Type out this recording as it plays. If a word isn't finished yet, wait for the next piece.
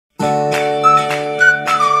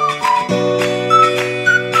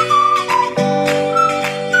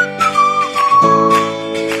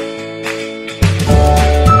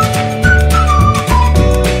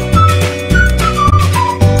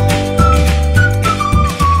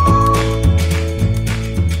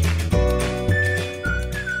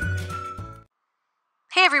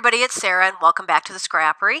Sarah and welcome back to the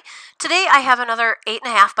Scrappery. Today I have another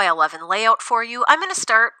 8.5 by 11 layout for you. I'm going to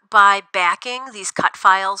start by backing these cut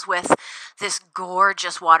files with this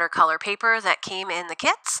gorgeous watercolor paper that came in the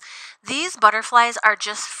kits. These butterflies are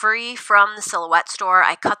just free from the Silhouette store.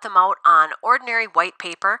 I cut them out on ordinary white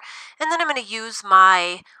paper, and then I'm going to use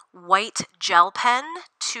my white gel pen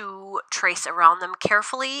to trace around them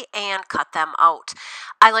carefully and cut them out.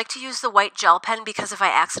 I like to use the white gel pen because if I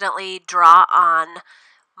accidentally draw on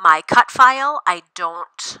my cut file, I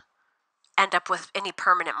don't end up with any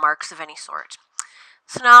permanent marks of any sort.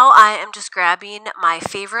 So now I am just grabbing my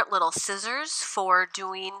favorite little scissors for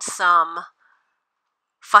doing some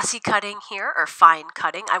fussy cutting here, or fine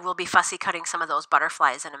cutting. I will be fussy cutting some of those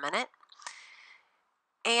butterflies in a minute.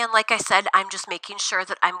 And like I said, I'm just making sure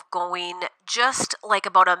that I'm going just like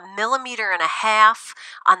about 1.5 millimeters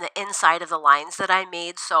on the inside of the lines that I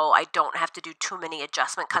made, so I don't have to do too many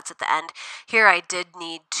adjustment cuts at the end. Here I did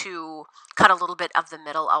need to cut a little bit of the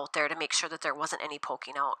middle out there to make sure that there wasn't any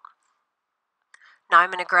poking out. Now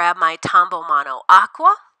I'm going to grab my Tombow Mono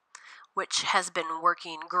Aqua, which has been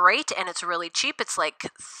working great, and it's really cheap. It's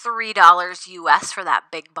like $3 US for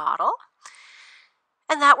that big bottle.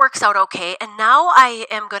 And that works out okay. And now I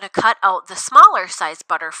am going to cut out the smaller size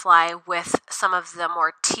butterfly with some of the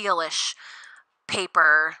more tealish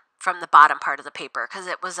paper from the bottom part of the paper, because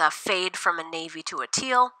it was a fade from a navy to a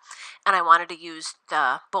teal, and I wanted to use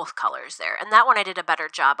both colors there. And that one I did a better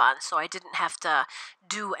job on, so I didn't have to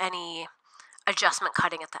do any adjustment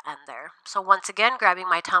cutting at the end there. So once again, grabbing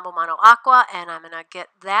my Tombow Mono Aqua, and I'm going to get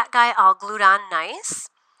that guy all glued on nice.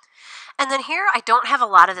 And then here, I don't have a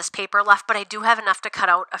lot of this paper left, but I do have enough to cut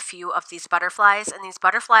out a few of these butterflies, and these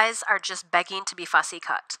butterflies are just begging to be fussy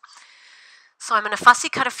cut. So I'm going to fussy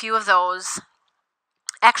cut a few of those,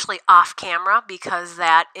 actually off camera, because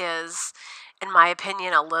that is, in my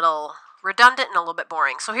opinion, a little redundant and a little bit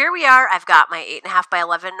boring. So here we are. I've got my 8.5 by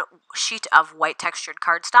 11 sheet of white textured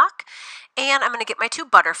cardstock, and I'm going to get my 2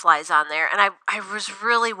 butterflies on there. And I was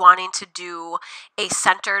really wanting to do a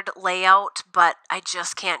centered layout, but I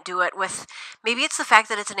just can't do it with, maybe it's the fact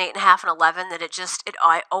that it's an 8.5 and 11 that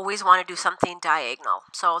I always want to do something diagonal.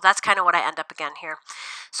 So that's kind of what I end up again here.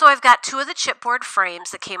 So I've got 2 of the chipboard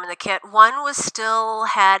frames that came in the kit. One was still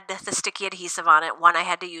had the sticky adhesive on it. One I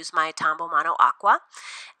had to use my Tombow Mono Aqua.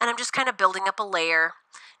 And I'm just kind of building up a layer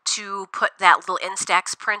to put that little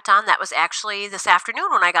Instax print on. That was actually this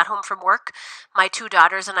afternoon when I got home from work. My 2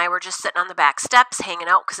 daughters and I were just sitting on the back steps hanging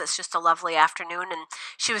out because it's just a lovely afternoon, and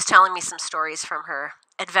she was telling me some stories from her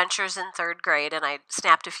adventures in 3rd grade, and I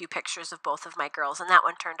snapped a few pictures of both of my girls, and that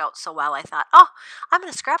one turned out so well I thought, oh, I'm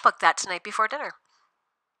going to scrapbook that tonight before dinner.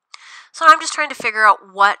 So I'm just trying to figure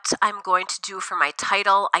out what I'm going to do for my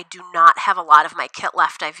title. I do not have a lot of my kit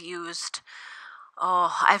left. I've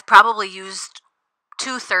probably used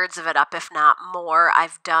 2/3 of it up, if not more.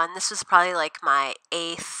 This was probably like my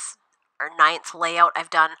 8th or 9th layout. I've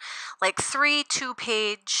done like 3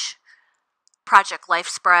 2-page Project Life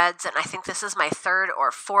spreads, and I think this is my 3rd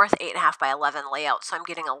or 4th 8.5 by 11 layout, so I'm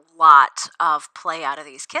getting a lot of play out of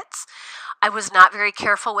these kits. I was not very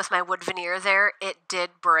careful with my wood veneer there. It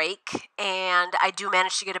did break, and I do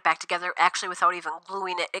manage to get it back together actually without even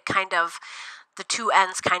gluing it. The 2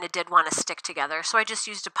 ends kind of did want to stick together, so I just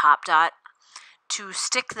used a pop dot to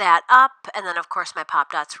stick that up, and then of course my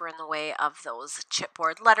pop dots were in the way of those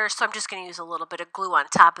chipboard letters, so I'm just going to use a little bit of glue on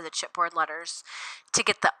top of the chipboard letters to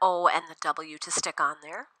get the O and the W to stick on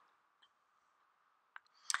there.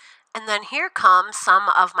 And then here come some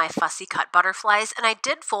of my fussy cut butterflies, and I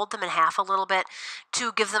did fold them in half a little bit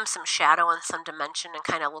to give them some shadow and some dimension and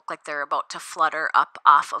kind of look like they're about to flutter up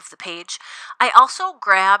off of the page. I also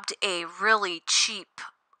grabbed a really cheap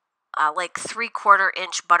like 3/4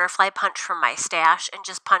 inch butterfly punch from my stash and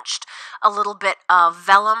just punched a little bit of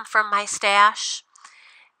vellum from my stash.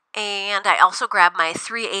 And I also grabbed my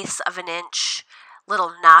 3/8 of an inch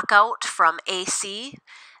little knockout from AC,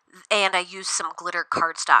 and I used some glitter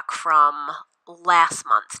cardstock from last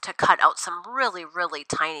month to cut out some really, really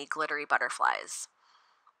tiny glittery butterflies.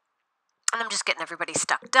 And I'm just getting everybody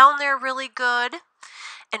stuck down there really good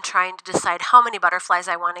and trying to decide how many butterflies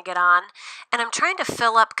I want to get on. And I'm trying to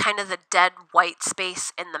fill up kind of the dead white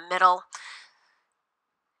space in the middle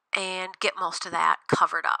and get most of that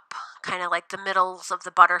covered up. Kind of like the middles of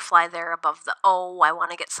the butterfly there above the O. I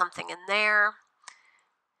want to get something in there.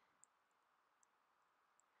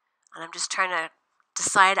 And I'm just trying to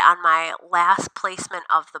decide on my last placement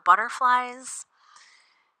of the butterflies.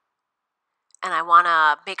 and I want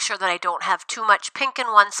to make sure that I don't have too much pink in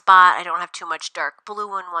one spot, I don't have too much dark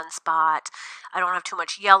blue in one spot, I don't have too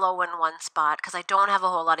much yellow in one spot, because I don't have a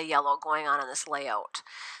whole lot of yellow going on in this layout.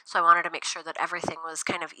 So I wanted to make sure that everything was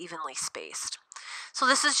kind of evenly spaced. So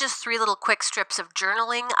this is just 3 little quick strips of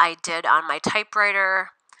journaling I did on my typewriter.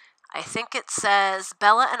 I think it says,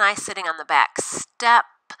 Bella and I sitting on the back step,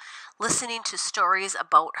 listening to stories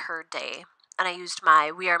about her day. And I used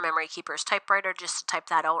my We Are Memory Keepers typewriter just to type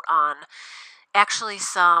that out on actually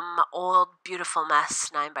some old Beautiful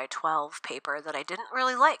Mess 9x12 paper that I didn't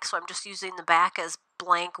really like. So I'm just using the back as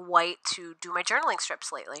blank white to do my journaling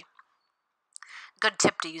strips lately. Good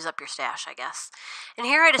tip to use up your stash, I guess. And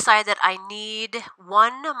here I decided that I need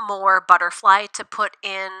one more butterfly to put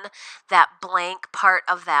in that blank part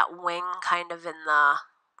of that wing, kind of in the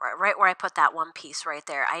right where I put that one piece right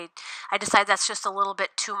there. I decided that's just a little bit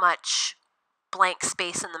too much blank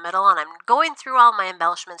space in the middle, and I'm going through all my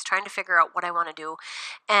embellishments trying to figure out what I want to do,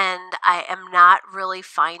 and I am not really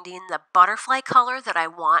finding the butterfly color that I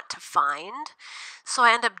want to find. So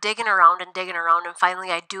I end up digging around, and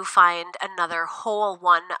finally I do find another whole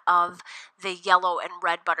one of the yellow and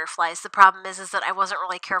red butterflies. The problem is that I wasn't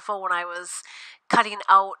really careful when I was cutting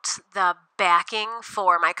out the backing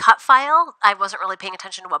for my cut file. I wasn't really paying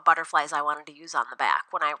attention to what butterflies I wanted to use on the back,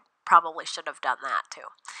 when I probably should have done that too.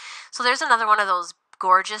 So there's another one of those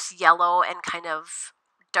gorgeous yellow and kind of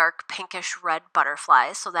dark pinkish red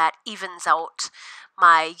butterflies, so that evens out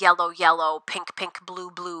my yellow, pink,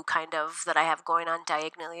 blue kind of that I have going on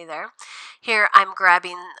diagonally there. Here I'm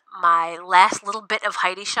grabbing my last little bit of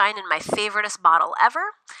Heidi Shine in my favoriteest bottle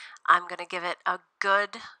ever. I'm going to give it a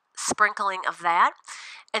good sprinkling of that.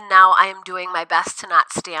 And now I am doing my best to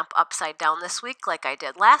not stamp upside down this week like I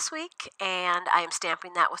did last week. And I am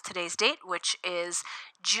stamping that with today's date, which is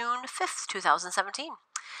June 5th, 2017.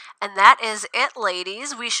 And that is it,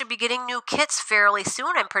 ladies. We should be getting new kits fairly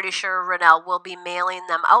soon. I'm pretty sure Renelle will be mailing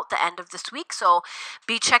them out the end of this week, so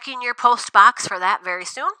be checking your post box for that very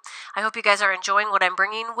soon. I hope you guys are enjoying what I'm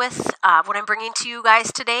bringing to you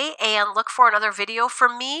guys today, and look for another video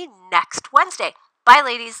from me next Wednesday. Bye,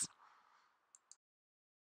 ladies.